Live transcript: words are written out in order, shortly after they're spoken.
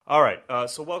All right.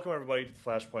 So welcome everybody to the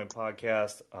Flashpoint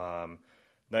Podcast.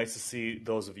 Nice to see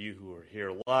those of you who are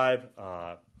here live.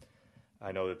 I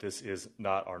know that this is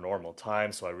not our normal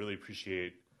time, so I really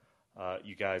appreciate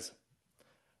you guys,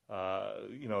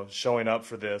 showing up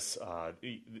for this.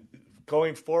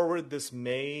 Going forward, this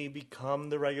may become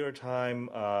the regular time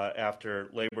after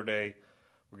Labor Day.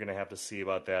 We're going to have to see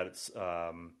about that.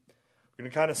 We're going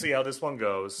to kind of see how this one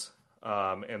goes,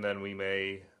 and then we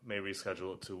may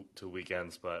reschedule it to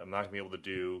weekends. But I'm not going to be able to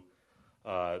do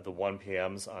the 1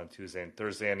 p.m.s on Tuesday and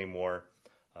Thursday anymore.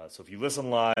 So if you listen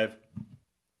live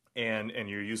and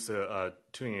you're used to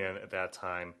tuning in at that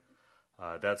time,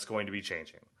 that's going to be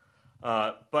changing.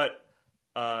 But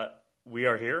we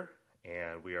are here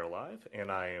and we are live,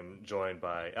 and I am joined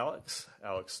by Alex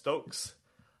Stokes.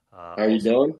 How are you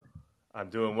doing? I'm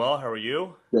doing well. How are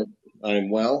you? Good. I'm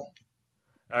well.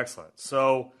 Excellent.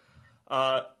 So,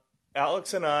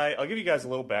 Alex and I'll give you guys a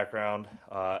little background.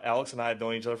 Alex and I have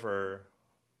known each other for,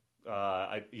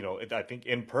 I think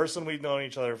in person we've known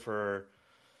each other for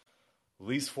at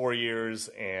least 4 years,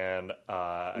 and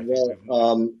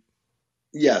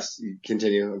yes,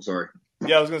 continue. I'm sorry.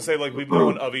 Yeah, I was going to say, we've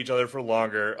known of each other for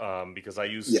longer, because I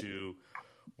used to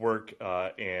work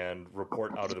and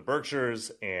report out of the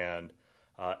Berkshires, and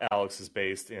Alex is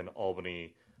based in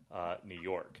Albany, New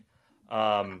York,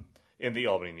 in the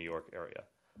Albany, New York area.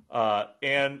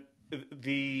 And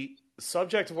the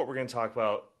subject of what we're going to talk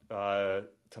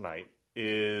about tonight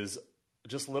is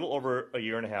just a little over a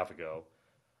year and a half ago.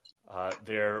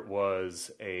 There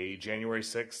was a January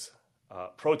 6th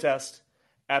protest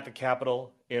at the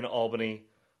Capitol in Albany,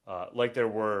 like there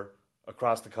were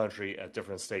across the country at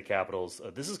different state capitals.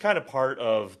 This is kind of part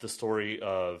of the story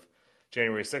of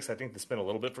January 6th. I think that's been a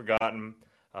little bit forgotten,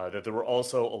 that there were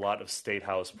also a lot of state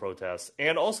house protests,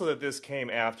 and also that this came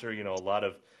after, a lot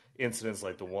of incidents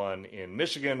like the one in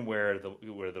Michigan where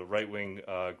the right-wing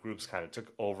groups kind of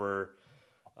took over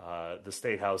the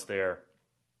state house there.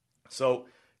 So,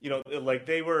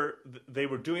 they were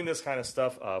doing this kind of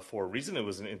stuff for a reason. It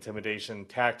was an intimidation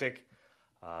tactic.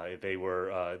 They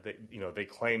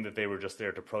claimed that they were just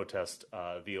there to protest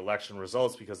the election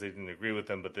results because they didn't agree with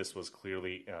them, but this was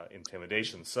clearly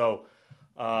intimidation. So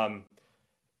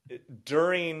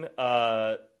during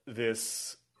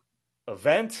this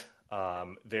event,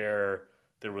 there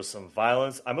was some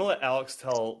violence. I'm going to let Alex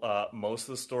tell most of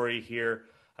the story here.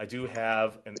 I do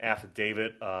have an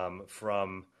affidavit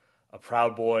from a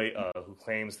Proud Boy who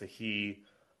claims that he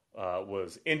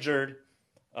was injured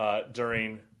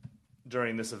during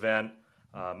this event.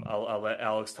 I'll let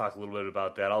Alex talk a little bit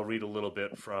about that. I'll read a little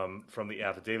bit from the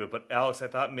affidavit. But Alex, I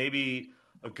thought maybe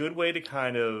a good way to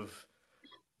kind of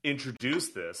introduce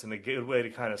this and a good way to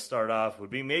kind of start off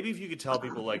would be maybe if you could tell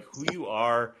people who you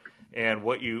are and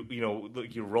what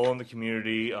your role in the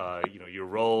community, your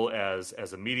role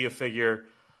as a media figure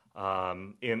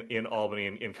in Albany,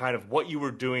 and kind of what you were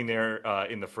doing there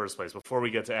in the first place before we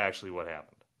get to actually what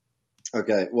happened.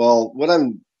 Okay. Well, what I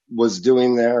was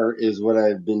doing there is what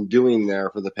I've been doing there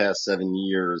for the past 7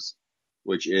 years,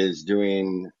 which is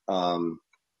doing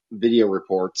video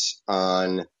reports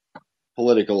on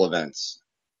political events.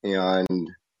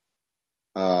 And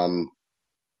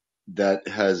that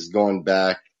has gone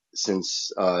back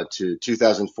since to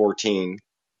 2014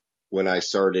 when I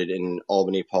started an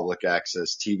Albany Public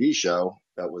Access TV show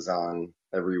that was on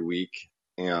every week,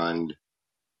 and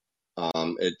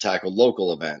it tackled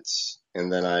local events.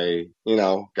 And then I,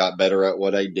 got better at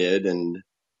what I did and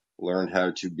learned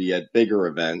how to be at bigger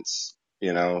events,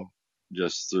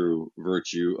 just through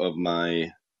virtue of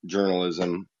my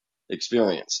journalism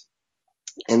experience.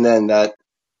 And then that,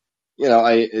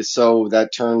 so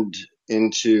that turned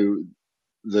into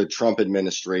the Trump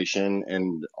administration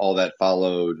and all that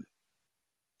followed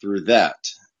through that.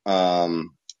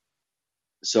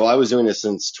 So I was doing this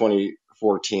since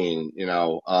 2014,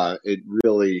 it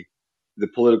really, the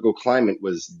political climate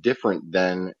was different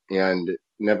then, and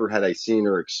never had I seen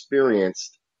or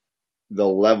experienced the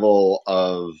level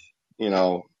of,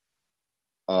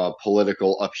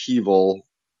 political upheaval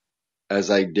as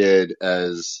I did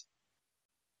as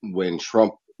when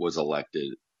Trump was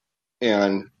elected.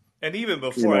 And even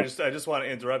before, I just want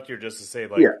to interrupt here just to say,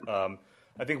 I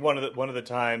think one of the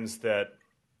times that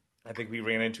I think we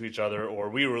ran into each other, or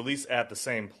we were at least at the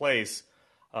same place,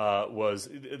 was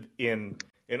in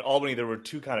Albany. There were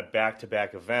two kind of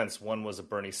back-to-back events. One was a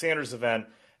Bernie Sanders event,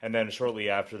 and then shortly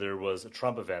after there was a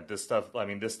Trump event. This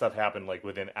stuff happened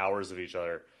within hours of each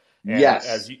other. And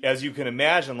yes, as you can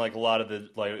imagine, a lot of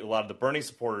the Bernie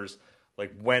supporters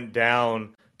went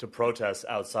down to protest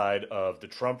outside of the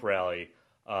Trump rally.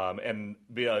 And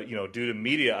due to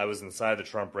media, I was inside the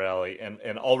Trump rally,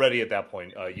 and already at that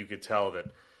point, you could tell that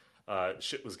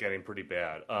shit was getting pretty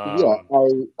bad. Yeah,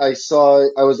 I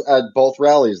was at both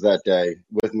rallies that day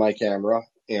with my camera,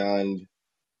 and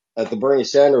at the Bernie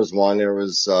Sanders one, it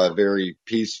was very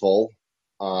peaceful.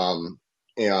 Um,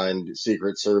 and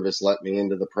Secret Service let me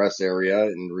into the press area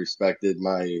and respected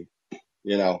my,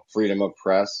 freedom of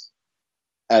press.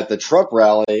 At the Trump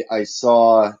rally, I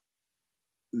saw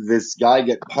this guy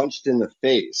get punched in the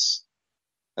face.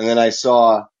 And then I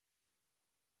saw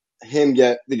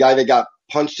the guy that got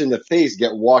punched in the face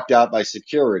get walked out by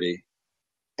security.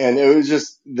 And it was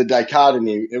just the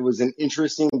dichotomy. It was an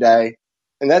interesting day.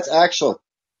 And that's actually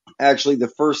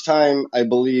the first time I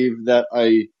believe that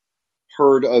I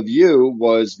heard of you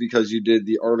was because you did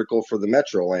the article for the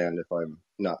Metroland, if I'm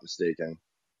not mistaken,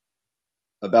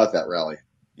 about that rally.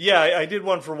 Yeah, I did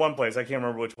one for one place. I can't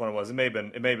remember which one it was. It may have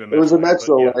been It was a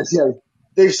Metroland. Yeah,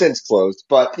 they've since closed,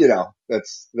 but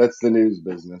that's the news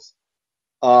business.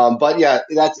 But yeah,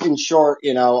 that's in short,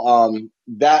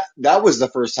 that was the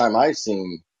first time I've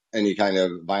seen any kind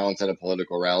of violence at a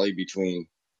political rally between,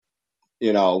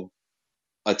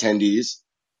 attendees.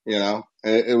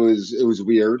 It was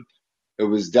weird. It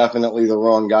was definitely the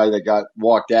wrong guy that got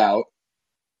walked out.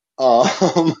 But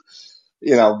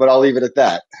I'll leave it at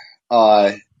that.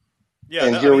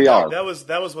 And here we are. That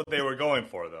was what they were going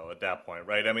for, though. At that point,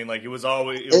 right? I mean, like it was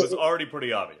already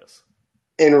pretty obvious.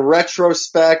 In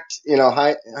retrospect,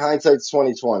 hindsight's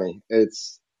 2020. It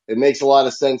makes a lot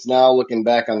of sense now, looking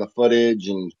back on the footage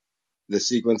and the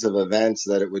sequence of events,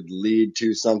 that it would lead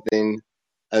to something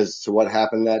as to what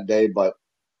happened that day. But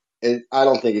I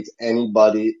don't think it's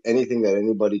anything that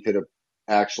anybody could have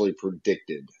actually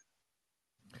predicted.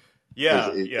 Yeah,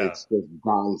 it's just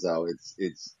gonzo.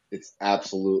 It's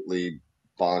absolutely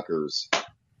bonkers.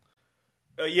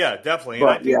 Yeah, definitely.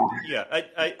 But,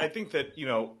 I think that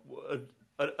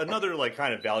another like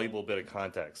kind of valuable bit of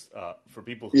context for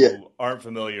people who aren't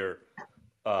familiar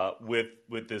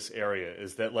with this area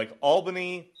is that like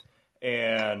Albany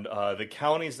and the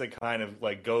counties that kind of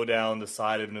like go down the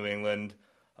side of New England,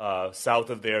 south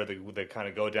of there, that kind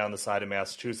of go down the side of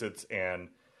Massachusetts and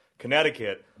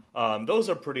Connecticut, those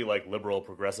are pretty like liberal,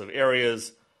 progressive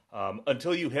areas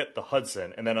until you hit the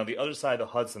Hudson, and then on the other side of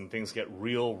the Hudson, things get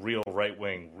real right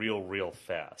wing, real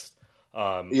fast.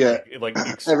 Like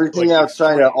everything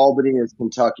outside of Albany is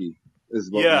Kentucky, is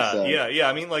what we say. Yeah.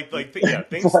 I mean,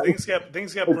 things get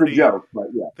it's pretty. A joke, but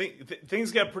yeah,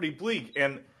 things get pretty bleak,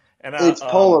 and it's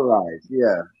polarized,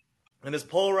 yeah, and it's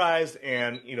polarized,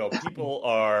 and people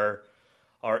are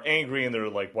angry, and they're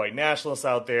like white nationalists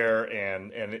out there,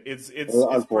 and it's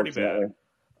pretty bad.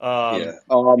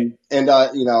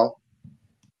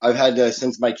 I've had to,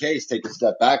 since my case, take a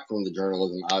step back from the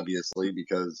journalism, obviously,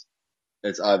 because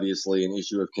it's obviously an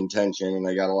issue of contention, and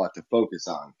I got a lot to focus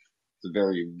on. It's a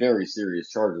very, very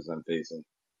serious charges I'm facing.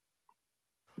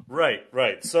 Right.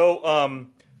 So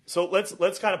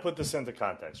let's kind of put this into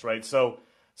context, right? So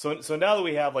now that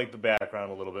we have like the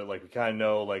background a little bit, like we kind of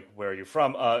know like where you're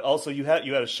from. Also, you had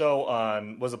a show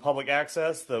on, was it Public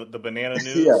Access, the Banana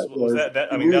News? Yeah, was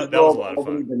that? I mean, that was a lot of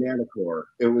fun. Banana Corps.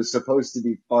 It was supposed to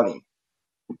be funny.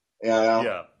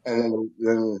 Yeah. And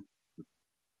then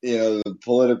the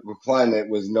political climate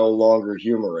was no longer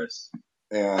humorous,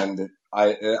 and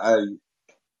I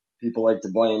people like to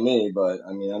blame me, but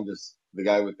I mean, I'm just the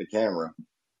guy with the camera.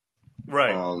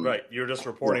 Right. You're just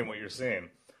reporting what you're seeing.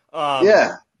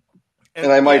 And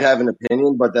I might have an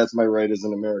opinion, but that's my right as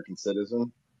an American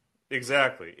citizen.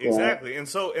 Exactly. And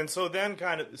so then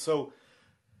kind of so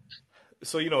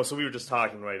we were just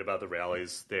talking right about the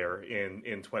rallies there in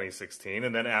 2016,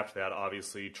 and then after that,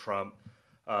 obviously Trump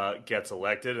gets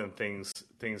elected, and things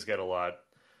get a lot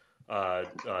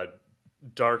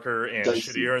darker and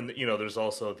shittier, and there's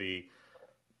also the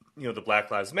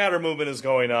Black Lives Matter movement is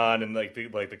going on, and like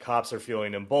the cops are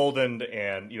feeling emboldened,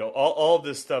 and all of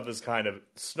this stuff is kind of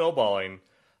snowballing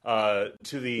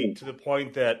to the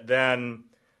point that then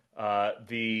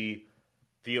the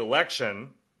election,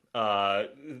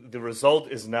 the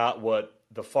result is not what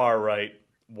the far right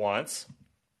wants,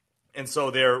 and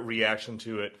so their reaction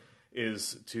to it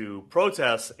is to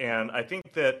protest. And I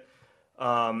think that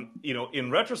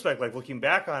in retrospect, like looking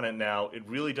back on it now, it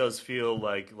really does feel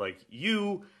like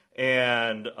you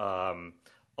and a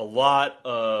lot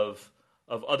of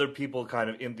other people kind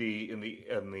of in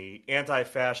the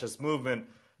anti-fascist movement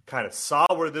kind of saw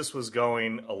where this was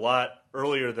going a lot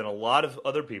earlier than a lot of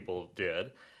other people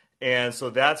did. And so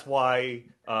that's why,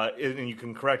 and you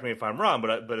can correct me if I'm wrong,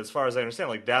 but as far as I understand,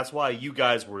 like that's why you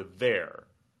guys were there,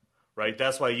 right?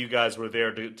 That's why you guys were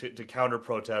there to counter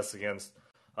protests against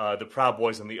the Proud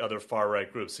Boys and the other far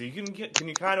right groups. So can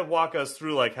you kind of walk us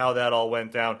through like how that all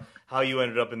went down, how you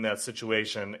ended up in that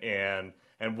situation, and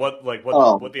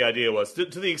Oh, what the idea was to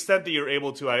the extent that you're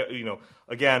able to.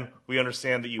 Again, we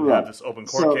understand that you have right. this open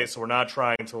court So, case, so we're not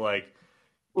trying to right,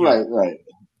 right.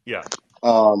 yeah,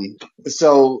 Um,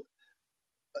 so,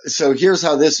 so here's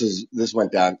how this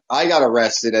went down. I got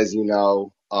arrested, as you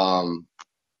know,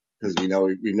 because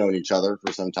we've known each other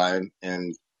for some time,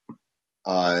 and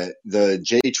the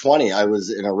J20, I was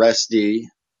an arrestee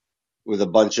with a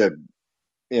bunch of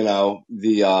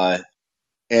the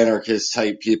anarchist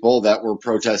type people that were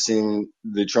protesting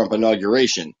the Trump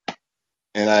inauguration.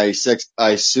 And I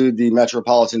sued the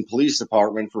Metropolitan Police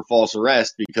Department for false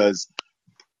arrest because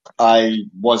I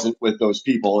wasn't with those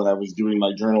people and I was doing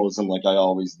my journalism like I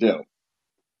always do.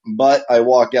 But I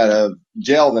walk out of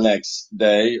jail the next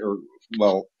day, or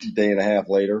well, day and a half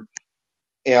later,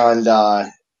 and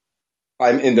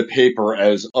I'm in the paper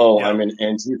as, oh, yeah, I'm an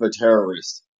Antifa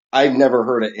terrorist. I've never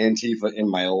heard of Antifa in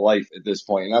my life at this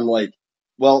point. And I'm like,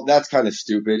 well, that's kind of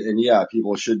stupid. And yeah,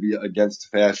 people should be against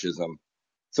fascism.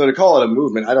 So to call it a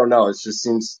movement, I don't know. It just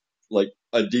seems like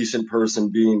a decent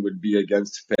person being would be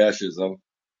against fascism.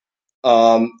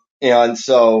 And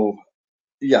so,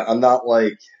 yeah, I'm not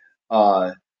like,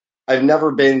 uh, I've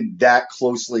never been that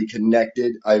closely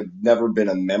connected. I've never been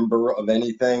a member of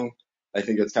anything. I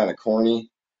think it's kind of corny.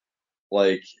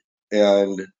 Like,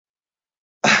 and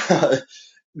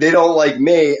they don't like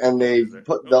me and they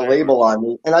put oh, the there you are. label on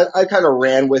me. And I kind of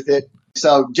ran with it.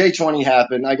 So J20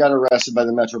 happened. I got arrested by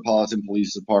the Metropolitan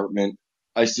Police Department.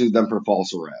 I sued them for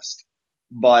false arrest.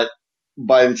 But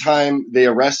by the time they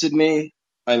arrested me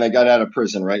and I got out of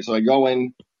prison, right? So I go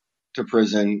in to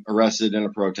prison, arrested in a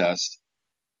protest,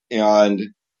 and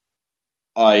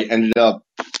I ended up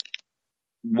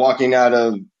walking out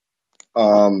of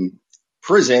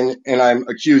prison and I'm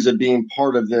accused of being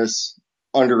part of this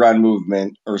underground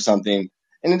movement or something.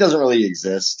 And it doesn't really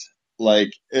exist.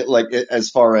 As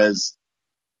far as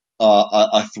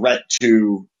a threat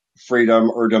to freedom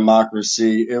or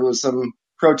democracy. It was some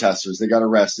protesters. They got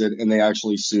arrested and they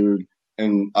actually sued.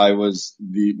 And I was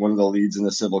one of the leads in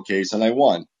the civil case and I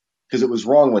won because it was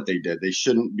wrong what they did. They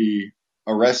shouldn't be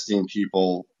arresting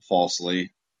people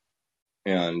falsely.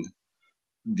 And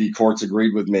the courts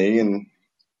agreed with me. And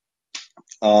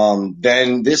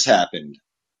then this happened.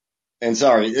 And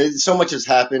sorry, so much has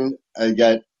happened. I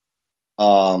get,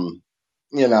 um,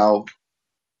 you know,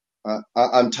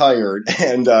 I'm tired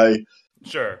and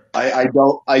Sure. I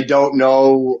don't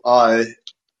know,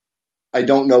 I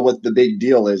don't know what the big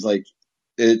deal is. Like,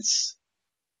 it's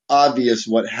obvious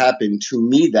what happened to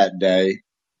me that day,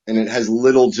 and it has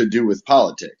little to do with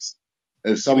politics. If You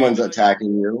mean someone's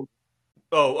attacking you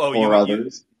you or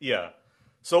others, yeah.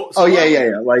 So oh why yeah, don't yeah, we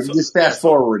yeah. Like so just yeah fast so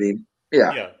forwarding.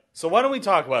 Yeah, yeah so why don't we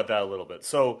talk about that a little bit?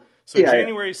 So yeah, yeah.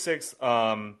 January 6th,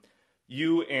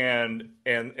 you and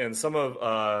some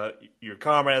of your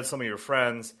comrades, some of your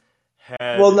friends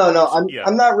Well, had no, no, yeah,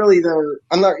 I'm not really there.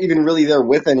 I'm not even really there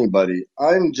with anybody.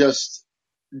 I'm just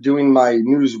doing my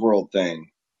news world thing,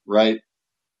 right?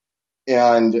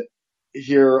 And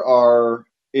here are,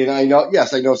 and I know,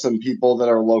 yes, I know some people that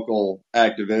are local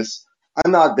activists.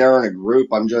 I'm not there in a group.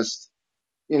 I'm just,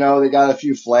 they got a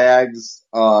few flags.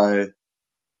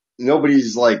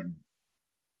 Nobody's like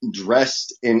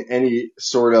dressed in any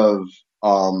sort of,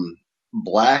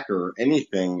 black or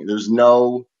anything. There's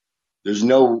no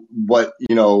what,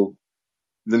 the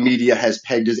media has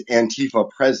pegged as Antifa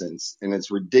presence, and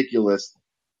it's ridiculous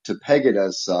to peg it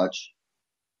as such.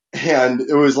 And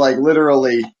it was like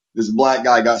literally this black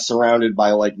guy got surrounded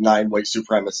by like 9 white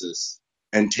supremacists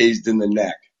and tased in the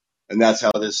neck. And that's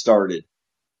how this started.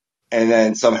 And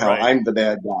then somehow right. I'm the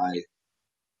bad guy.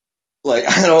 Like,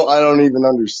 I don't even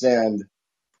understand,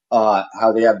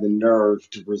 how they have the nerve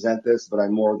to present this, but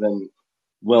I'm more than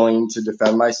willing to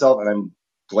defend myself. And I'm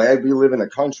glad we live in a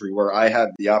country where I have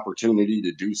the opportunity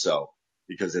to do so.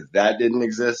 Because if that didn't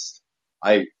exist,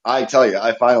 I tell you,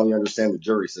 I finally understand the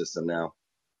jury system now.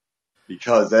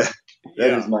 Because that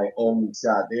is Yeah. my only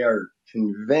shot. They are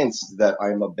convinced that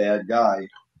I'm a bad guy,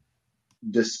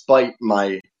 despite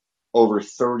my over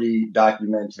 30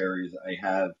 documentaries I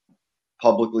have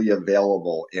publicly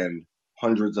available and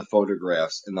hundreds of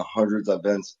photographs and the hundreds of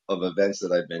events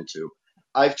that I've been to.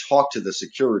 I've talked to the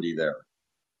security there.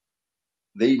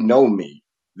 They know me.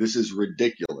 This is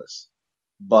ridiculous.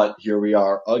 But here we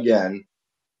are again.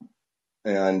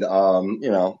 And,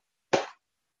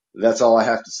 that's all I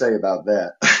have to say about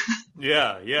that.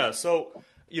 Yeah, yeah. So,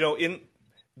 in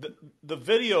the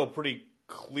video pretty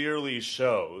clearly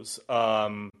shows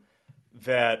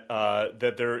that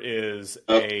that there is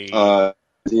uh, a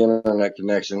the internet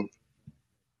connection.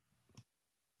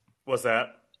 What's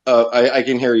that? I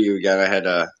can hear you again. I had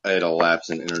a lapse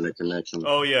in internet connection.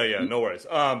 Oh yeah, no worries.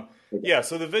 Yeah,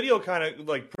 so the video kind of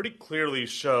like pretty clearly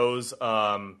shows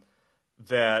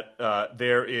that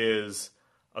there is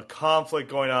a conflict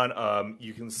going on.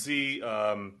 You can see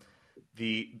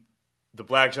the the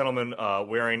black gentleman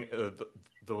wearing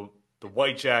the the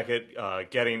white jacket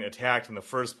getting attacked in the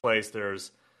first place.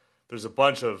 There's a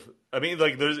bunch of, I mean,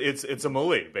 like it's a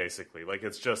melee basically. Like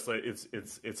it's just like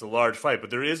it's a large fight, but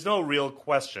there is no real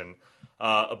question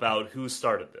about who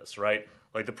started this, right?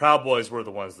 Like the Proud Boys were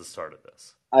the ones that started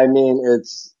this. I mean,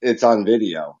 it's on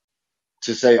video.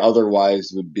 To say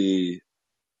otherwise would be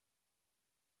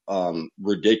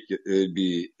ridiculous.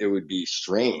 It would be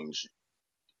strange.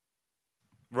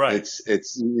 Right. It's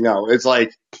it's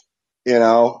like, you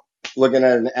know, looking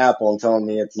at an apple and telling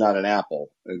me it's not an apple.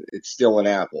 It's still an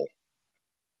apple.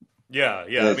 Yeah,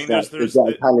 And yeah. I mean, it's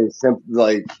that kind of simple.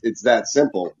 Like it's that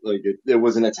simple. Like it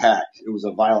was an attack. It was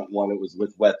a violent one. It was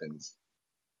with weapons.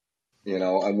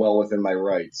 I'm well within my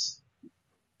rights.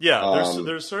 yeah.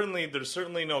 There's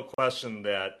certainly no question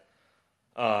that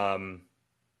um,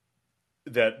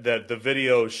 that the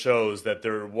video shows that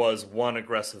there was one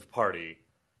aggressive party,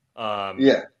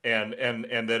 Yeah,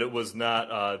 and that it was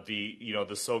not the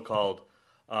so-called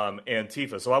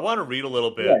Antifa. So I want to read a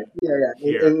little yeah, bit yeah, yeah.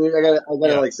 here. And I gotta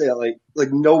Yeah, like say that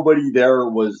like nobody there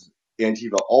was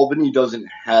Antifa. Albany doesn't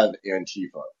have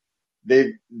Antifa.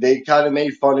 They kind of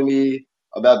made fun of me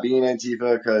about being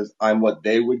Antifa because I'm what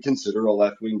they would consider a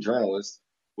left wing journalist,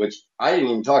 which I didn't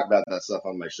even talk about that stuff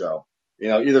on my show.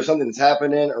 Either something's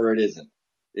happening or it isn't.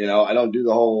 I don't do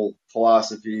the whole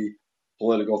philosophy,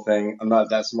 political thing. I'm not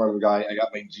that smart of a guy. I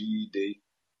got my GED.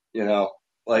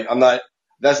 Like I'm not.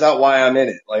 That's not why I'm in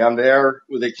it. Like I'm there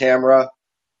with a camera.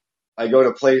 I go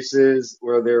to places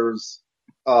where there's,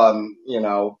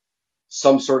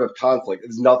 some sort of conflict.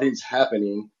 It's nothing's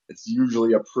happening. It's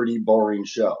usually a pretty boring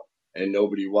show and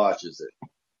nobody watches it.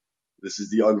 This is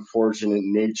the unfortunate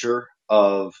nature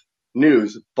of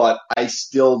news, but I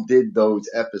still did those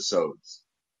episodes.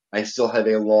 I still have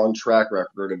a long track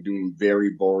record of doing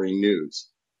very boring news.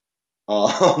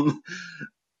 Um,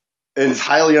 and it's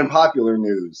highly unpopular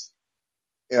news.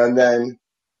 And then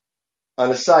on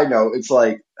a side note, it's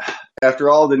like after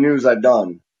all the news I've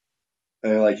done,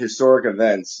 and like historic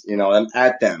events, I'm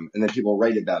at them and then people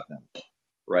write about them,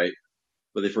 right?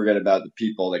 But they forget about the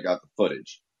people that got the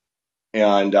footage.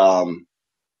 And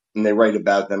they write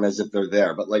about them as if they're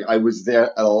there. But like I was there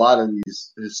at a lot of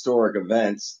these historic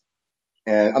events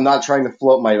and I'm not trying to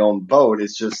float my own boat.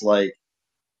 It's just like,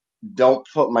 don't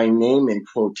put my name in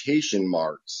quotation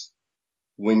marks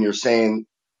when you're saying,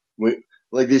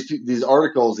 like these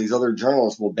articles, these other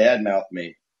journalists will badmouth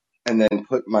me and then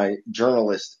put my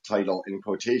journalist title in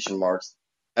quotation marks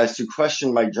as to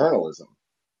question my journalism.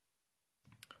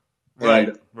 right,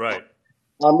 And right.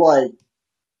 I'm like,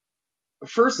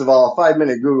 first of all, a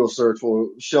 5-minute Google search will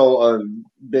show a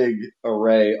big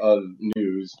array of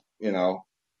news, and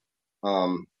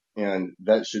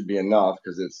that should be enough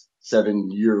because it's 7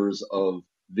 years of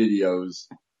videos.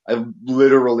 I've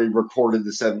literally recorded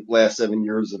the last 7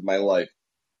 years of my life.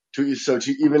 So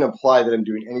to even imply that I'm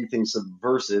doing anything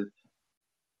subversive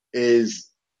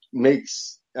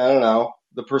makes, I don't know,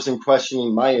 the person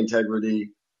questioning my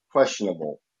integrity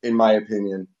questionable, in my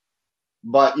opinion.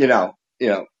 But,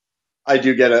 I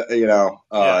do get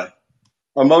Yeah,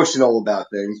 emotional about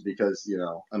things because,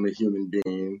 I'm a human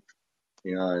being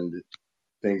and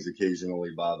things occasionally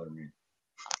bother me.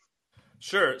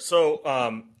 sure. So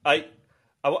I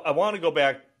want to go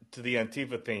back to the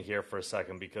Antifa thing here for a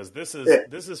second because this is Yeah.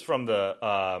 this is from the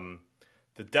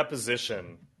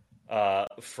deposition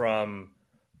from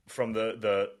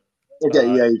the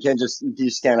Okay. Yeah. You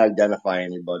just can't identify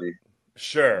anybody,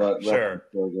 sure, but sure. reference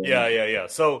program, Yeah.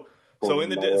 So quoting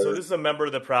my so lawyer. this is a member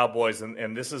of the Proud Boys,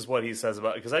 and this is what he says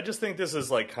about, because I just think this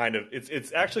is like kind of,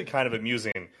 it's actually kind of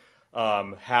amusing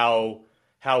how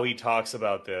he talks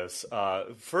about this.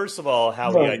 First of all,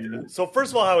 how he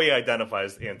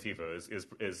identifies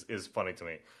Antifa is funny to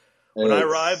me. When I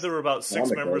arrived, It's there were about six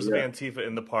comical, members of yeah. Antifa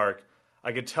in the park.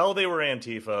 I could tell they were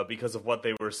Antifa because of what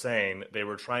they were saying. They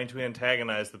were trying to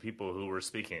antagonize the people who were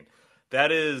speaking.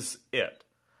 That is it.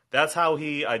 That's how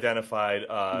he identified,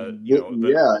 Yeah,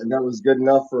 and that was good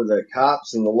enough for the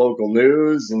cops and the local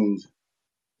news, and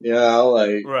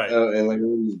right. and like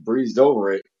we just breezed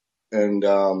over it, and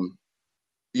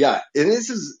yeah, and this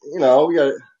is we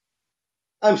got.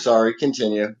 I'm sorry,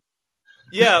 continue.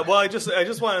 Yeah, well, I just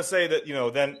want to say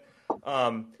that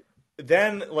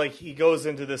then like he goes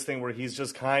into this thing where he's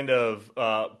just kind of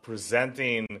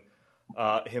presenting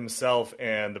himself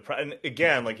and and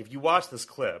again, like if you watch this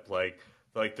clip, like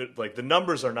like the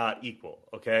numbers are not equal.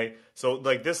 Okay, so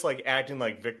like this like acting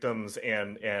like victims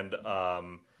and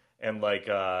like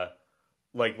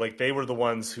they were the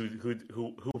ones who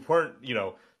weren't, you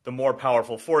know, the more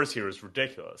powerful force here is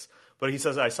ridiculous. But he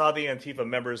says, I saw the Antifa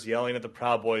members yelling at the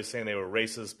Proud Boys, saying they were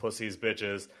racist, pussies,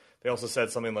 bitches. They also said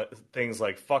things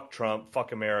like "fuck Trump,"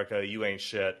 "fuck America," "you ain't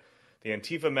shit." The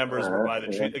Antifa members were by the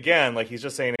tree again, like he's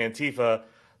just saying Antifa,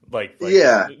 like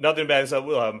nothing bad.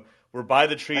 So we're by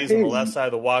the trees on the left side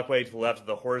of the walkway to the left of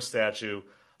the horse statue,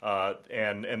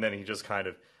 and then he just kind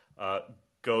of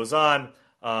goes on.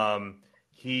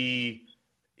 He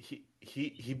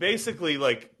basically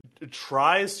like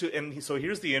tries to, and so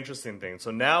here's the interesting thing. So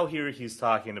now here he's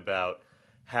talking about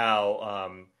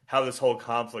how this whole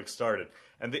conflict started,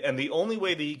 and the only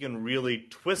way that he can really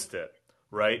twist it,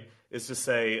 right, is to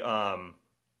say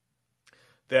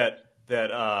that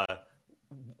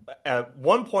at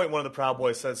one point one of the Proud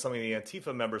Boys said something to the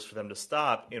Antifa members for them to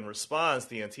stop. In response,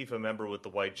 the Antifa member with the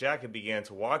white jacket began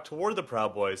to walk toward the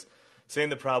Proud Boys, saying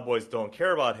the Proud Boys don't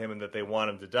care about him and that they want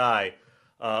him to die.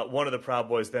 One of the Proud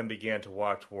Boys then began to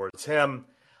walk towards him.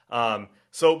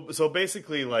 So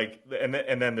basically, like,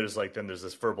 and then there's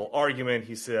this verbal argument.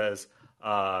 He says,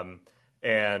 the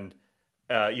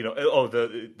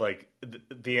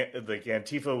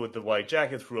Antifa with the white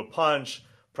jacket threw a punch.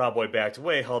 Proud Boy backed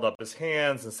away, held up his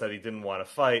hands, and said he didn't want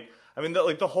to fight. I mean,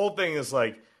 the whole thing is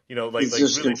like, you know, like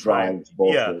really trying,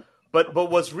 yeah. But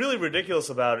what's really ridiculous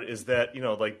about it is that, you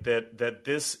know, like that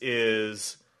this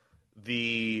is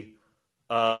the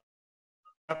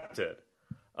accepted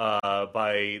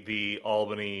by the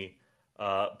Albany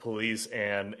police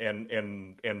and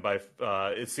by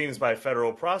it seems by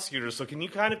federal prosecutors. So can you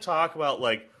kind of talk about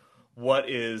like what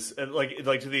is like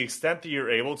to the extent that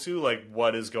you're able to, like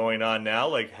what is going on now,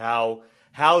 like how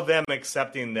them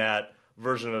accepting that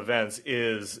version of events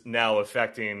is now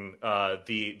affecting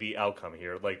the outcome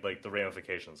here, like the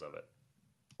ramifications of it?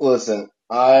 Listen,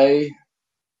 I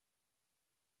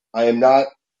am not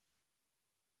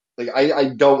like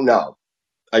I don't know.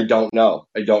 I don't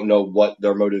know what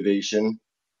their motivation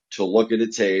to look at a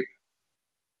tape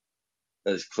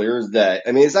as clear as day.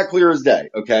 I mean, it's not clear as day,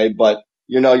 okay? But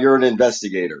you know, you're an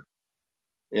investigator.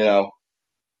 You know,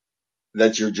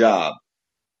 that's your job.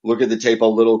 Look at the tape a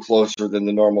little closer than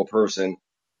the normal person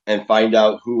and find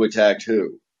out who attacked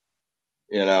who.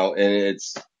 You know, and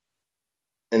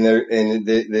I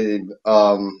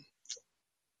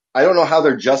don't know how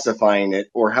they're justifying it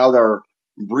or how they're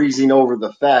breezing over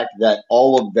the fact that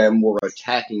all of them were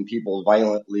attacking people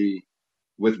violently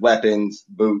with weapons,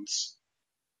 boots,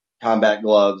 combat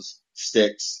gloves,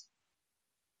 sticks,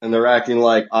 and they're acting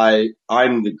like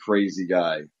I'm the crazy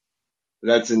guy.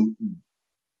 That's and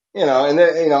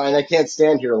I can't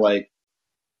stand here like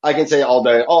I can say all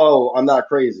day, oh, I'm not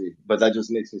crazy, but that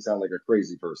just makes me sound like a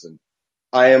crazy person.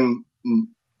 I'm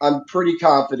pretty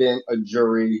confident a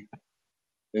jury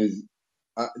is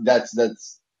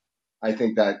I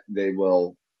think that they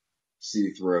will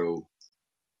see through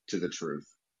to the truth.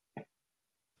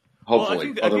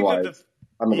 Hopefully, otherwise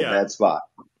I'm in a bad spot.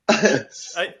 I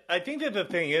think that the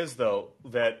thing is though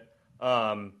that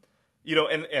you know,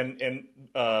 and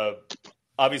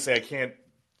obviously I can't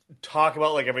talk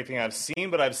about like everything I've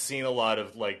seen, but I've seen a lot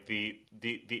of like the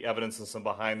evidence and some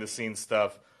behind the scenes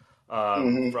stuff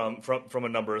from a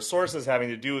number of sources having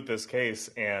to do with this case,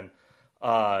 and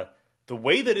the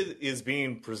way that it is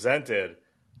being presented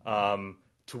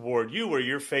toward you, where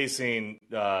you're facing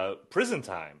prison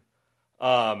time,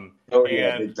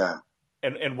 big time.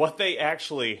 And what they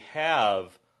actually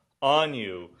have on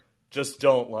you just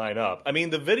don't line up. I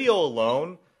mean, the video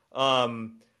alone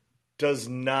does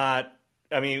not.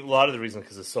 I mean, a lot of the reason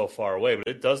because it's so far away, but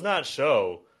it does not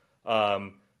show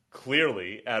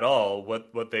clearly at all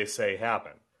what they say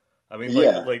happened. I mean,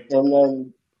 like, and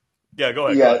then go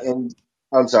ahead. Yeah, and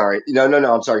I'm sorry. No.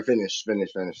 I'm sorry. Finish.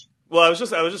 Well, I was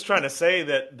just trying to say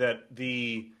that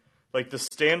the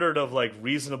standard of like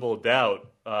reasonable doubt,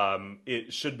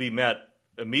 it should be met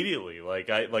immediately. Like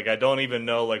I don't even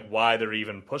know like why they're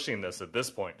even pushing this at this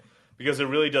point, because it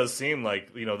really does seem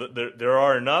like, you know, there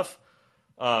are enough.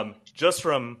 Just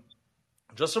from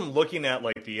looking at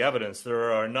like the evidence,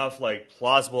 there are enough like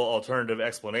plausible alternative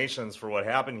explanations for what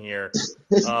happened here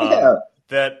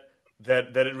that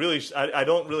it really I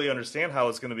don't really understand how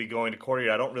it's going to be going to court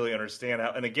here. I don't really understand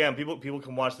how. And again, people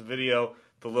can watch the video,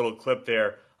 the little clip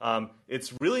there.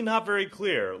 It's really not very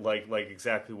clear like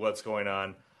exactly what's going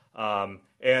on.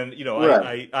 And you know,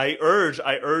 right. I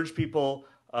urge people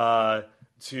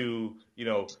to, you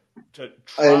know, to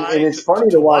try and it's funny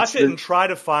to watch it and try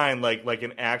to find like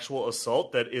an actual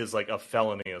assault that is like a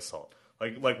felony assault.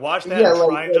 Like watch that Yeah, and like,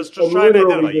 try and just I'm try and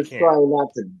literally identify. You just can't. trying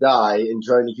not to die and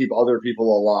trying to keep other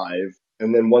people alive.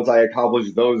 And then once I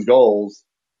accomplish those goals,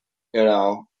 you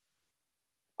know,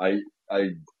 I, I,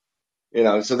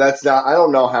 so that's not, I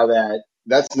don't know how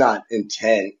that's not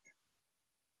intent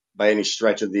by any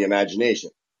stretch of the imagination.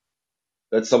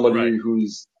 That's somebody Right.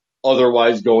 who's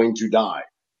otherwise going to die,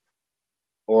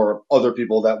 or other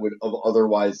people that would have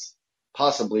otherwise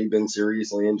possibly been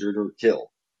seriously injured or killed.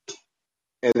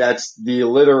 And that's the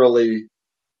literally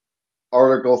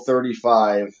Article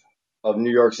 35 of New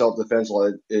York self-defense law.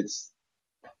 It's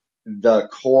the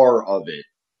core of it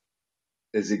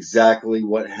is exactly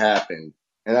what happened.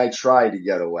 And I tried to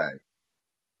get away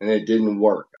and it didn't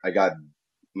work. I got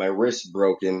my wrist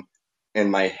broken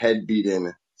and my head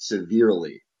beaten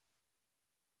severely.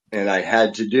 And I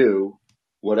had to do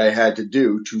what I had to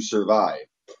do to survive.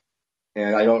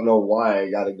 And I don't know why I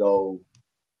got to go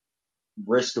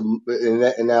risk,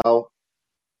 and now,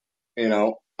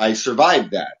 I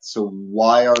survived that. So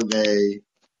why are they,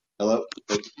 hello?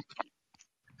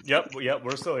 Yep. Yep.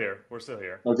 We're still here. We're still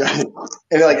here. Okay.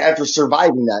 And like Yeah. after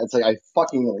surviving that, it's like I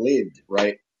fucking lived,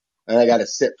 right? And I got to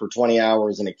sit for 20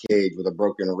 hours in a cage with a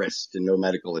broken wrist and no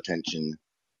medical attention.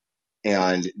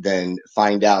 And then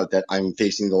find out that I'm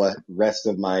facing the rest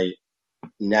of my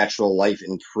natural life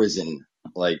in prison,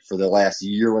 like for the last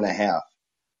year and a half.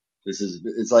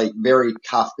 It's like very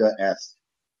Kafka-esque.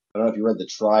 I don't know if you read The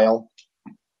Trial,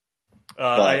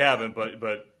 I but haven't,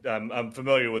 but I'm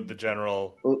familiar with the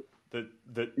general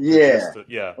the yeah, gist.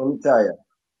 Yeah. let me tell you,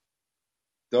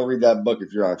 don't read that book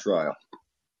if you're on trial.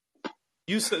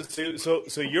 You said so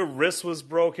your wrist was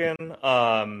broken,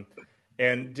 and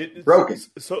Broken,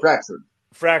 so fractured.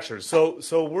 fractured. So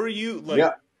were you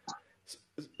Yeah.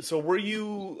 were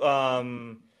you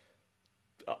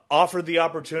offered the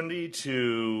opportunity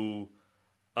to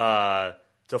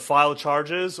file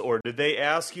charges, or did they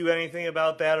ask you anything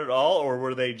about that at all, or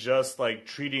were they just like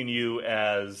treating you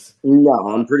as No,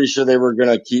 uh, I'm pretty sure they were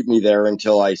gonna keep me there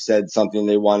until I said something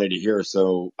they wanted to hear.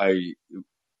 So you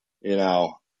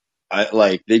know,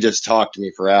 they just talked to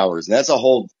me for hours, and that's a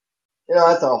whole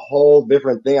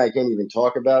different thing. I can't even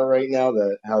talk about right now.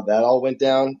 How that all went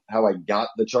down, how I got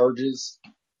the charges.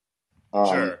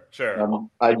 Um, sure.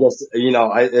 I just,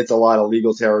 it's a lot of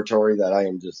legal territory that I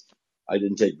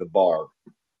didn't take the bar,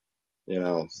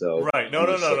 so Right. No, I'm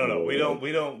no, just no, no, sitting no. there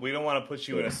We don't want to put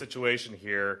you in a like, situation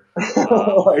here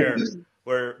like,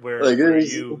 where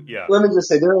you yeah. let me just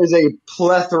say, there is a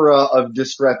plethora of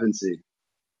discrepancy.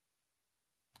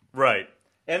 Right.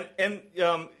 And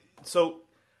so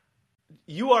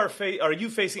are you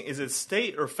facing, is it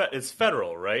state or it's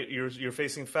federal, right? You're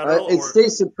facing federal It's or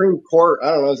state Supreme Court.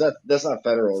 I don't know. That's not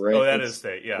federal, right? oh, that is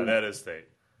state. Yeah, that is state.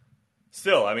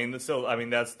 Still, I mean that's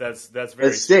very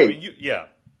It's I state. mean you yeah.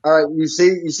 All right. You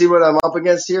see what I'm up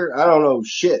against here? I don't know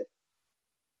shit,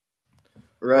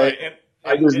 right? Right. And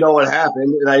I and just know what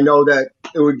happened, and I know that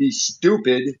it would be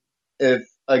stupid if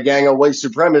a gang of white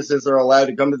supremacists are allowed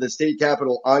to come to the state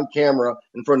capitol on camera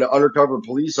in front of undercover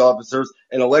police officers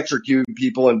and electrocute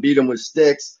people and beat them with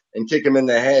sticks and kick them in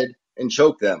the head and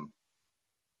choke them.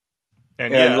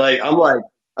 and And yet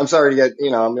I'm sorry to get,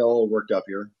 I'm a little worked up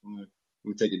here. Let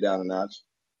me take it down a notch.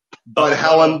 But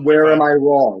no, no, you're where am fine. I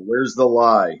wrong? Where's the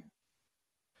lie?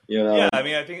 You Yeah, know, I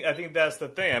mean I think that's the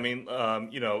thing. I mean, and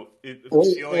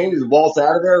stealing just waltz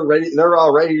out of there ready. They're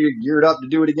all ready, geared up to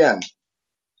do it again.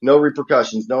 No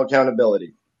repercussions, no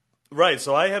accountability. right.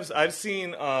 So I've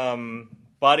seen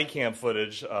body cam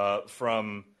footage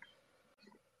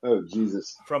Oh,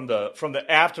 Jesus. from the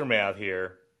aftermath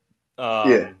here, Yeah,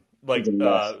 it's like a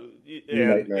mess.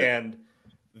 Nightmare. and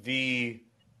the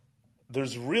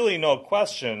there's really no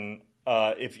question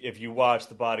if you watch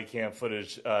the body cam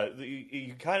footage,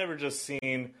 you kind of are just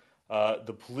seeing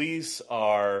the police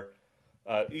are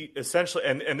essentially,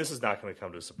 and this is not going to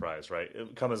come to a surprise, right?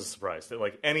 It come as a surprise that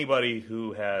like anybody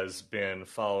who has been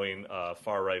following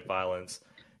far right violence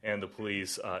and the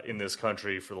police in this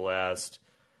country for the last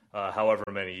however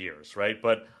many years, right?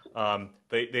 But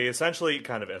they essentially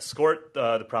kind of escort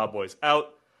the Proud Boys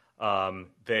out.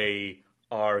 They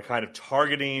are kind of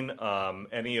targeting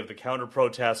any of the counter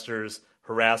protesters,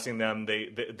 harassing them.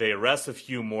 They arrest a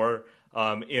few more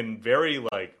in very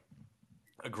like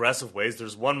aggressive ways.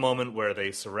 There's one moment where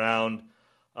they surround,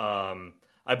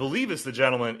 I believe it's the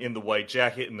gentleman in the white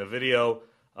jacket in the video,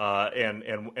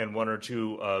 and one or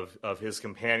two of his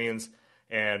companions,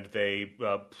 and they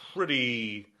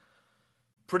pretty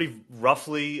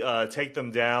roughly take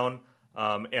them down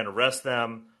and arrest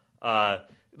them.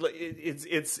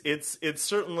 It's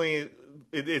certainly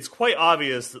it's quite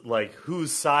obvious that, like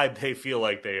whose side they feel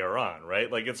like they are on,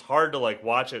 right? Like it's hard to like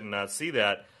watch it and not see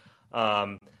that.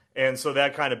 Um, and so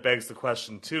that kind of begs the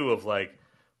question too of like,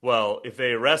 well, if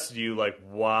they arrested you, like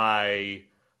why,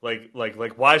 like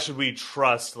why should we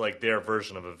trust like their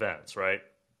version of events, right?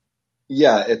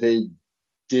 Yeah, if they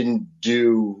didn't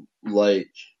do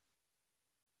like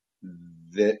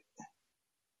that,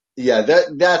 yeah,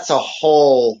 that's a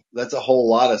whole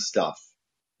lot of stuff.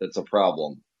 That's a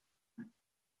problem.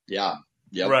 Yeah.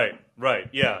 Yep. Right, right,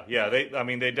 yeah, yeah. I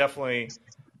mean, they definitely,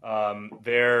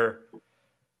 they're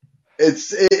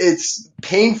It's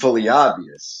painfully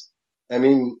obvious. I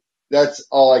mean, that's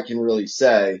all I can really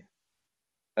say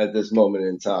at this moment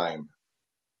in time.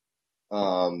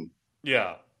 Um,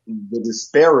 yeah, the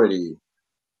disparity,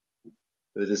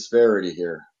 the disparity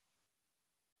here.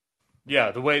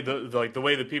 yeah. The way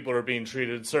that people are being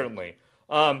treated, certainly.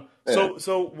 Yeah.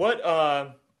 So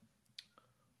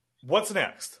what's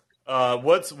next?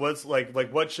 What's like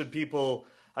what should people?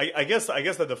 I guess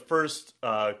that the first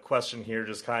question here,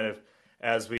 just kind of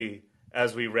as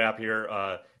we wrap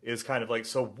here, is kind of like,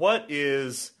 so what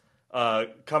is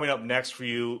coming up next for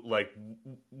you? Like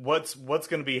what's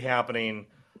going to be happening,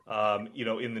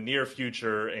 in the near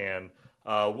future, and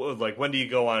like when do you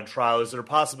go on trial? Is there a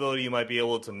possibility you might be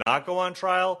able to not go on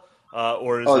trial,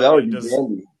 or is Oh, that would it be does?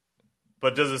 dandy.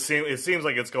 But does it seem? It seems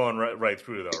like it's going right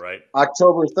through though, right?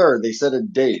 October 3rd, they set a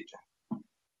date.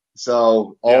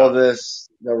 So all Yeah. of this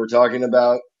that we're talking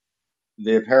about,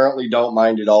 they apparently don't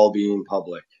mind it all being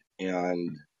public.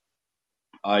 And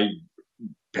I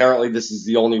apparently this is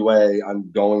the only way I'm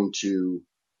going to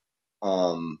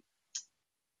um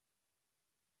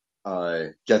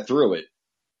get through it.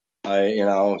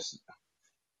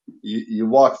 You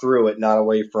walk through it, not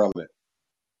away from it.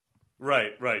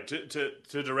 Right, right. To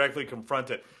directly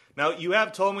confront it. Now, you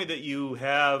have told me that you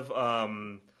have,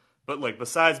 but like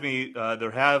besides me,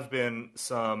 there have been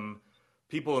some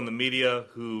people in the media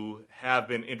who have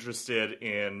been interested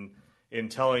in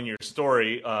telling your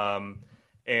story,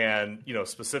 and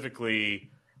specifically,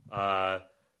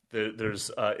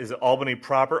 there's is it Albany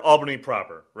proper? Albany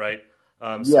proper, right?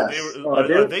 So they Yes, were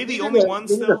are they the only ones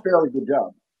they did a still? fairly good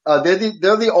job.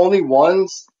 They're the only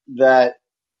ones that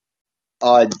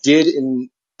did an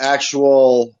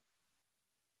actual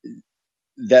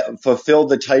that fulfilled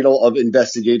the title of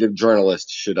investigative journalist,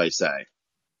 should I say?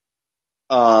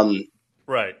 Um,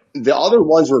 Right. the other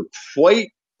ones were quite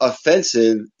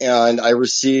offensive, and I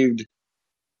received,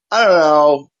 I don't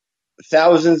know,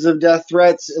 thousands of death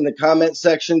threats in the comment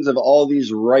sections of all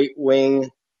these right wing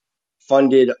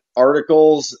funded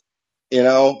articles, you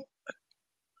know,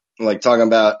 like talking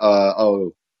about,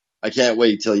 oh, I can't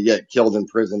wait till you get killed in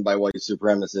prison by white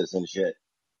supremacists and shit.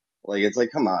 Like, it's like,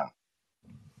 come on.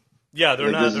 Yeah, they're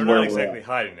Like, this not is they're not where we're at. exactly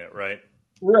hiding it, right?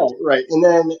 Right, right.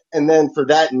 And then for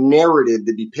that narrative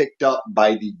to be picked up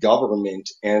by the government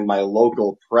and my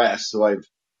local press,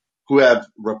 who have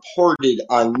reported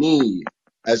on me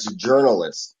as a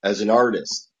journalist, as an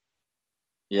artist,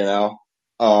 you know,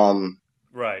 um,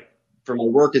 Right. for my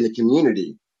work in the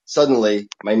community, suddenly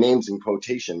my name's in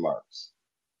quotation marks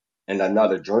and I'm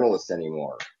not a journalist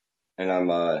anymore. And I'm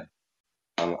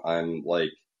like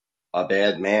a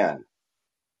bad man.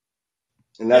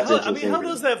 And Yeah, that's I mean, interesting how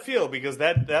because does that feel? Because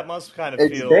that must kind of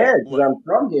it's feel bad because like, I'm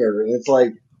from here. And it's like,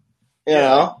 you yeah,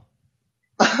 know,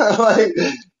 like,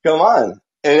 come on.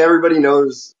 And everybody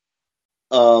knows,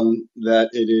 that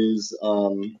it is,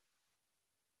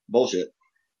 bullshit,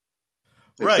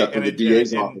 right, except for and the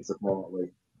DA's office,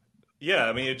 apparently. yeah,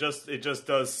 I mean, it just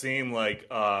does seem like,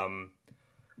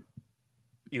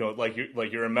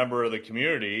 like you're a member of the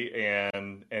community,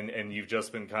 and you've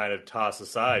just been kind of tossed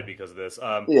aside because of this.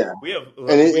 Yeah. We have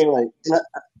And like,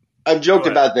 I've Go joked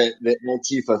ahead. about the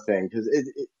Antifa thing because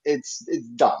it's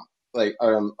dumb. Like,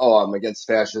 oh, I'm against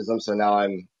fascism, so now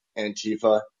I'm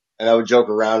Antifa. And I would joke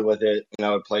around with it and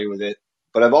I would play with it.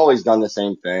 But I've always done the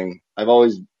same thing. I've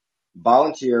always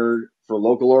volunteered for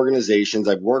local organizations.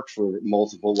 I've worked for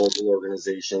multiple local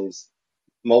organizations,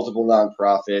 multiple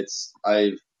nonprofits.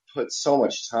 I've put so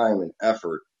much time and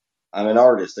effort. I'm an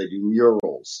artist. I do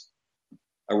murals.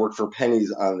 I work for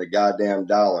pennies on the goddamn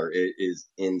dollar. It is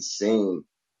insane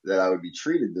that I would be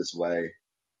treated this way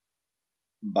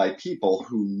by people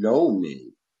who know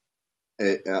me.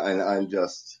 And I'm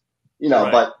just,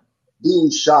 Right. but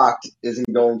being shocked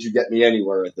isn't going to get me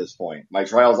anywhere at this point. My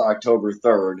trial's October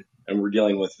 3rd and we're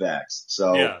dealing with facts.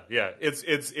 So, Yeah, yeah. It's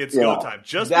go time.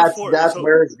 Just that's, before. that's So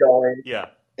where it's going. yeah,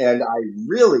 And I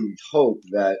really hope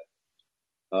that,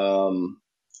 um,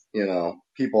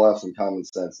 people have some common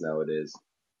sense nowadays,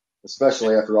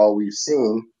 especially after all we've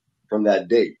seen from that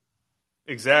date.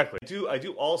 exactly. I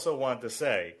do also want to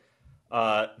say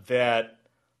that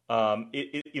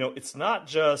it's not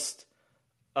just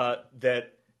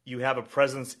that you have a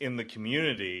presence in the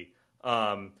community.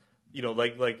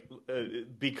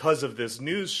 Because of this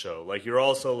news show, like you're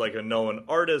also like a known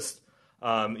artist.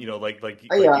 You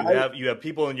have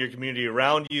people in your community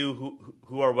around you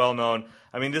who are well known.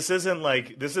 I mean, this isn't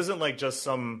like just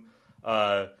some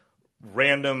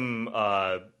random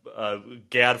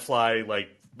gadfly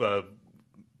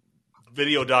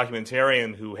video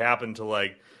documentarian who happened to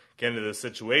like get into this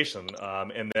situation,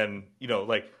 and then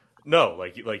no,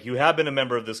 like you have been a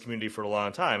member of this community for a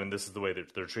long time, and this is the way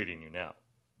that they're treating you now.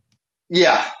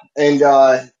 Yeah, and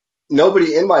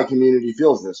nobody in my community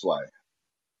feels this way.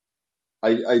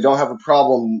 I don't have a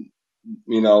problem,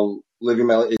 living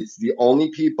my life. It's the only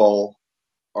people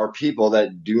are people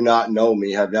that do not know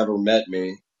me, have never met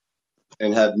me,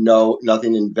 and have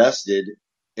nothing invested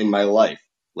in my life,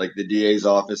 like the DA's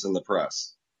office and the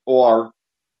press, or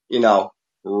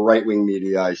right-wing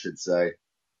media, I should say.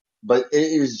 But it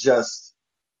is just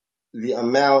the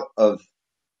amount of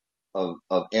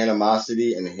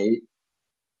animosity and hate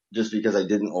just because I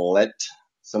didn't let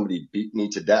somebody beat me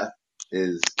to death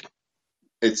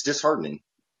it's disheartening.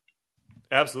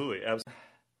 Absolutely.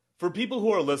 For people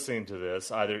who are listening to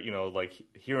this, either like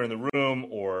here in the room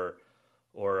or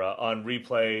on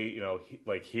replay,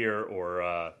 like here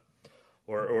or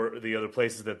the other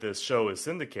places that this show is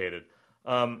syndicated,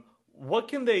 what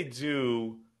can they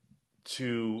do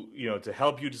to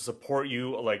help you, to support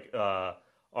you? Like,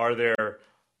 are there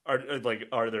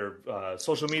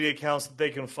social media accounts that they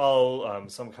can follow?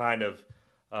 Some kind of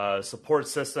support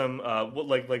system?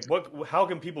 How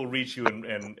can people reach you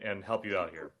and help you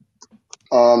out here?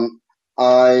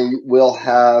 I will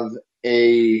have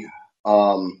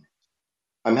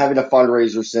I'm having a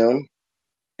fundraiser soon,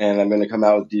 and I'm going to come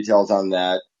out with details on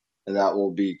that, and that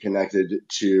will be connected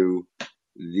to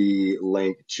the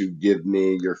link to give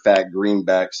me your fat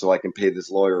greenback so I can pay this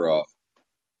lawyer off.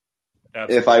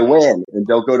 Absolutely. If I win and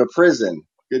don't go to prison,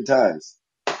 good times.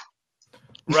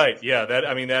 Right. Yeah. That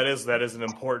is an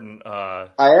important. I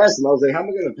asked him. I was like, "How am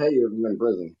I going to pay you if I'm in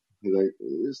prison?" He's like,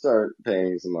 "You start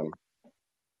paying me some money."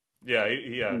 Yeah.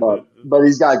 Yeah. But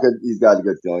he's got a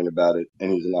good feeling about it,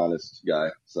 and he's an honest guy.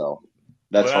 So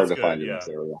that's hard to find in this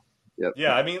area. Yep.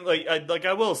 Yeah. I mean,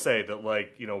 I will say that,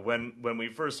 when we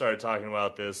first started talking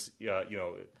about this,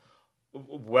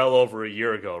 well over a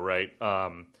year ago, right?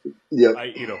 Yeah.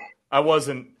 I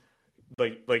wasn't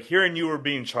like hearing you were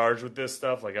being charged with this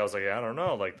stuff. Like I was like, I don't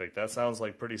know, like that sounds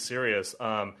like pretty serious.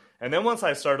 And then once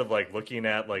I started looking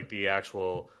at the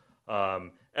actual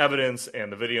evidence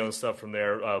and the video and stuff from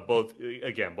there, both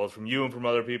from you and from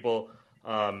other people,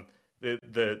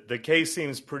 the case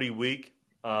seems pretty weak.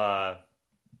 I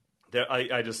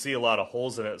just see a lot of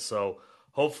holes in it. So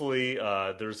hopefully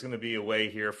there's going to be a way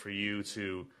here for you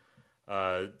to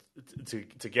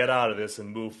get out of this and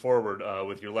move forward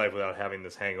with your life without having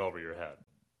this hang over your head.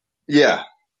 Yeah.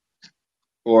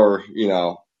 Or,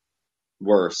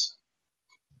 worse.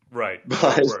 Right.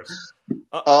 But, worse.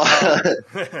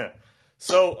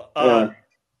 So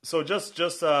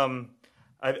just I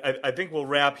think we'll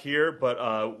wrap here, but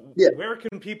where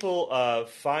can people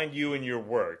find you and your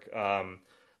work? Where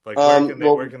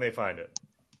can they find it?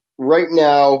 Right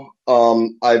now,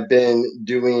 I've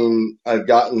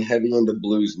gotten heavy into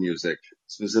blues music,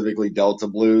 specifically Delta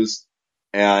blues,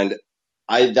 and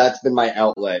that's been my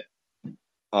outlet,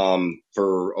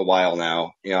 for a while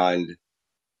now. And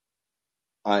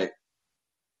the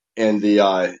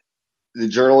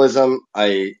journalism,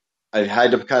 I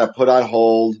had to kind of put on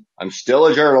hold. I'm still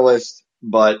a journalist,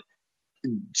 but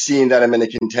seeing that I'm in a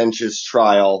contentious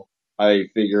trial, I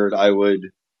figured I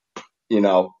would,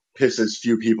 piss as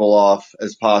few people off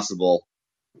as possible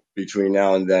between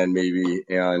now and then, maybe,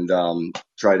 and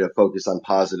try to focus on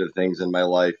positive things in my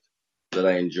life that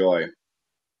I enjoy.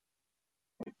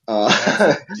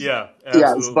 Yeah, absolutely.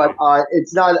 Yes, but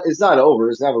it's not over.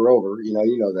 It's never over. You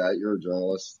know that. You're a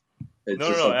journalist.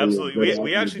 No, absolutely.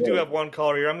 We actually do have one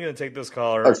caller here. I'm going to take this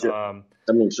caller. Oh, shit.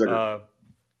 Sugar.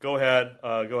 Go ahead,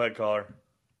 caller.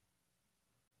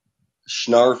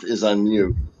 Schnarf is on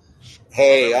mute.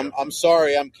 Hey, I'm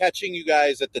sorry. I'm catching you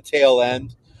guys at the tail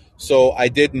end, so I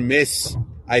did miss,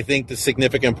 I think, the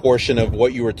significant portion of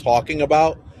what you were talking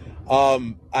about.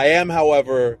 I am,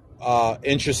 however,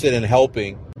 interested in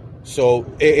helping. So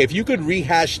if you could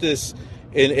rehash this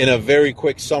in a very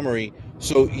quick summary.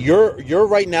 So you're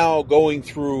right now going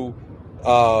through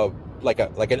like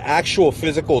an actual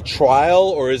physical trial,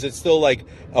 or is it still like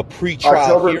a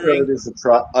pre-trial hearing?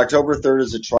 October 3rd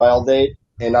is a trial date,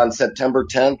 and on September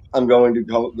 10th, I'm going to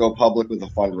go public with a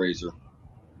fundraiser.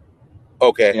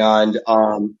 Okay. And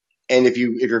if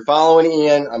you're following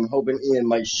Ian, I'm hoping Ian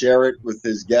might share it with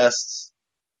his guests.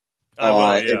 I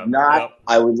will, yeah. If not, Yep.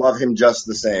 I would love him just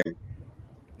the same.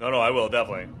 No, I will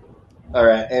definitely. All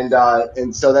right,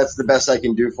 and so that's the best I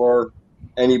can do for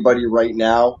anybody right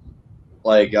now.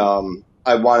 Like,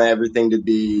 I want everything to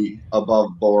be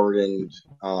above board, and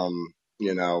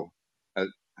you know, uh,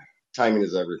 timing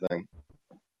is everything.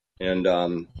 And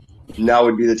now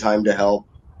would be the time to help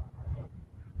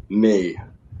me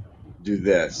do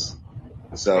this.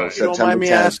 So Right. You don't September mind me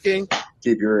 10th, asking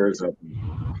keep your ears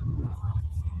open.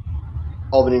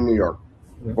 Albany, New York,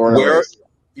 born and where raised.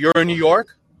 you're in New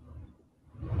York?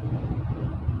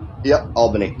 Yep,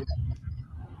 Albany.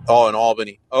 Oh, in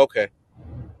Albany. Okay.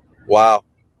 Wow.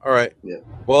 All right. Yeah.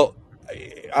 Well,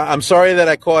 I'm sorry that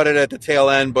I caught it at the tail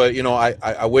end, but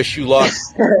I wish you luck.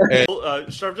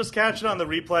 And Sharp, just catch it on the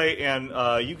replay, and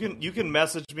you can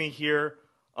message me here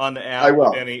on the I app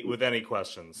will. with any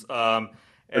questions.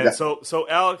 Okay. So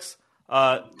Alex,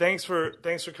 thanks for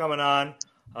coming on.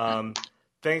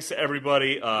 Thanks to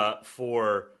everybody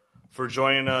for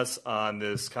joining us on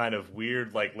this kind of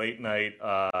weird like late night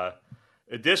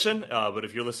edition. But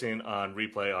if you're listening on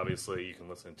replay, obviously you can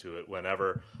listen to it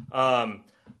whenever.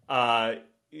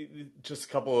 Just a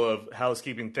couple of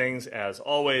housekeeping things. As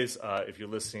always, if you're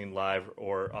listening live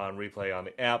or on replay on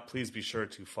the app, please be sure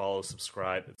to follow,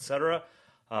 subscribe, etc.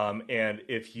 And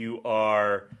if you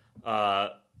are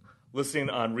listening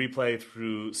on replay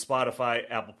through Spotify,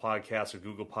 Apple Podcasts, or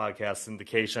Google Podcasts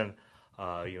syndication,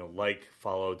 like,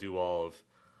 follow, do all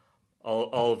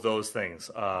of those things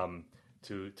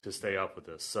to stay up with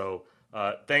this. So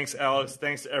thanks, Alex.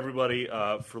 Thanks to everybody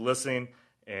for listening.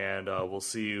 And we'll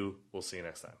see you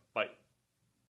next time. Bye.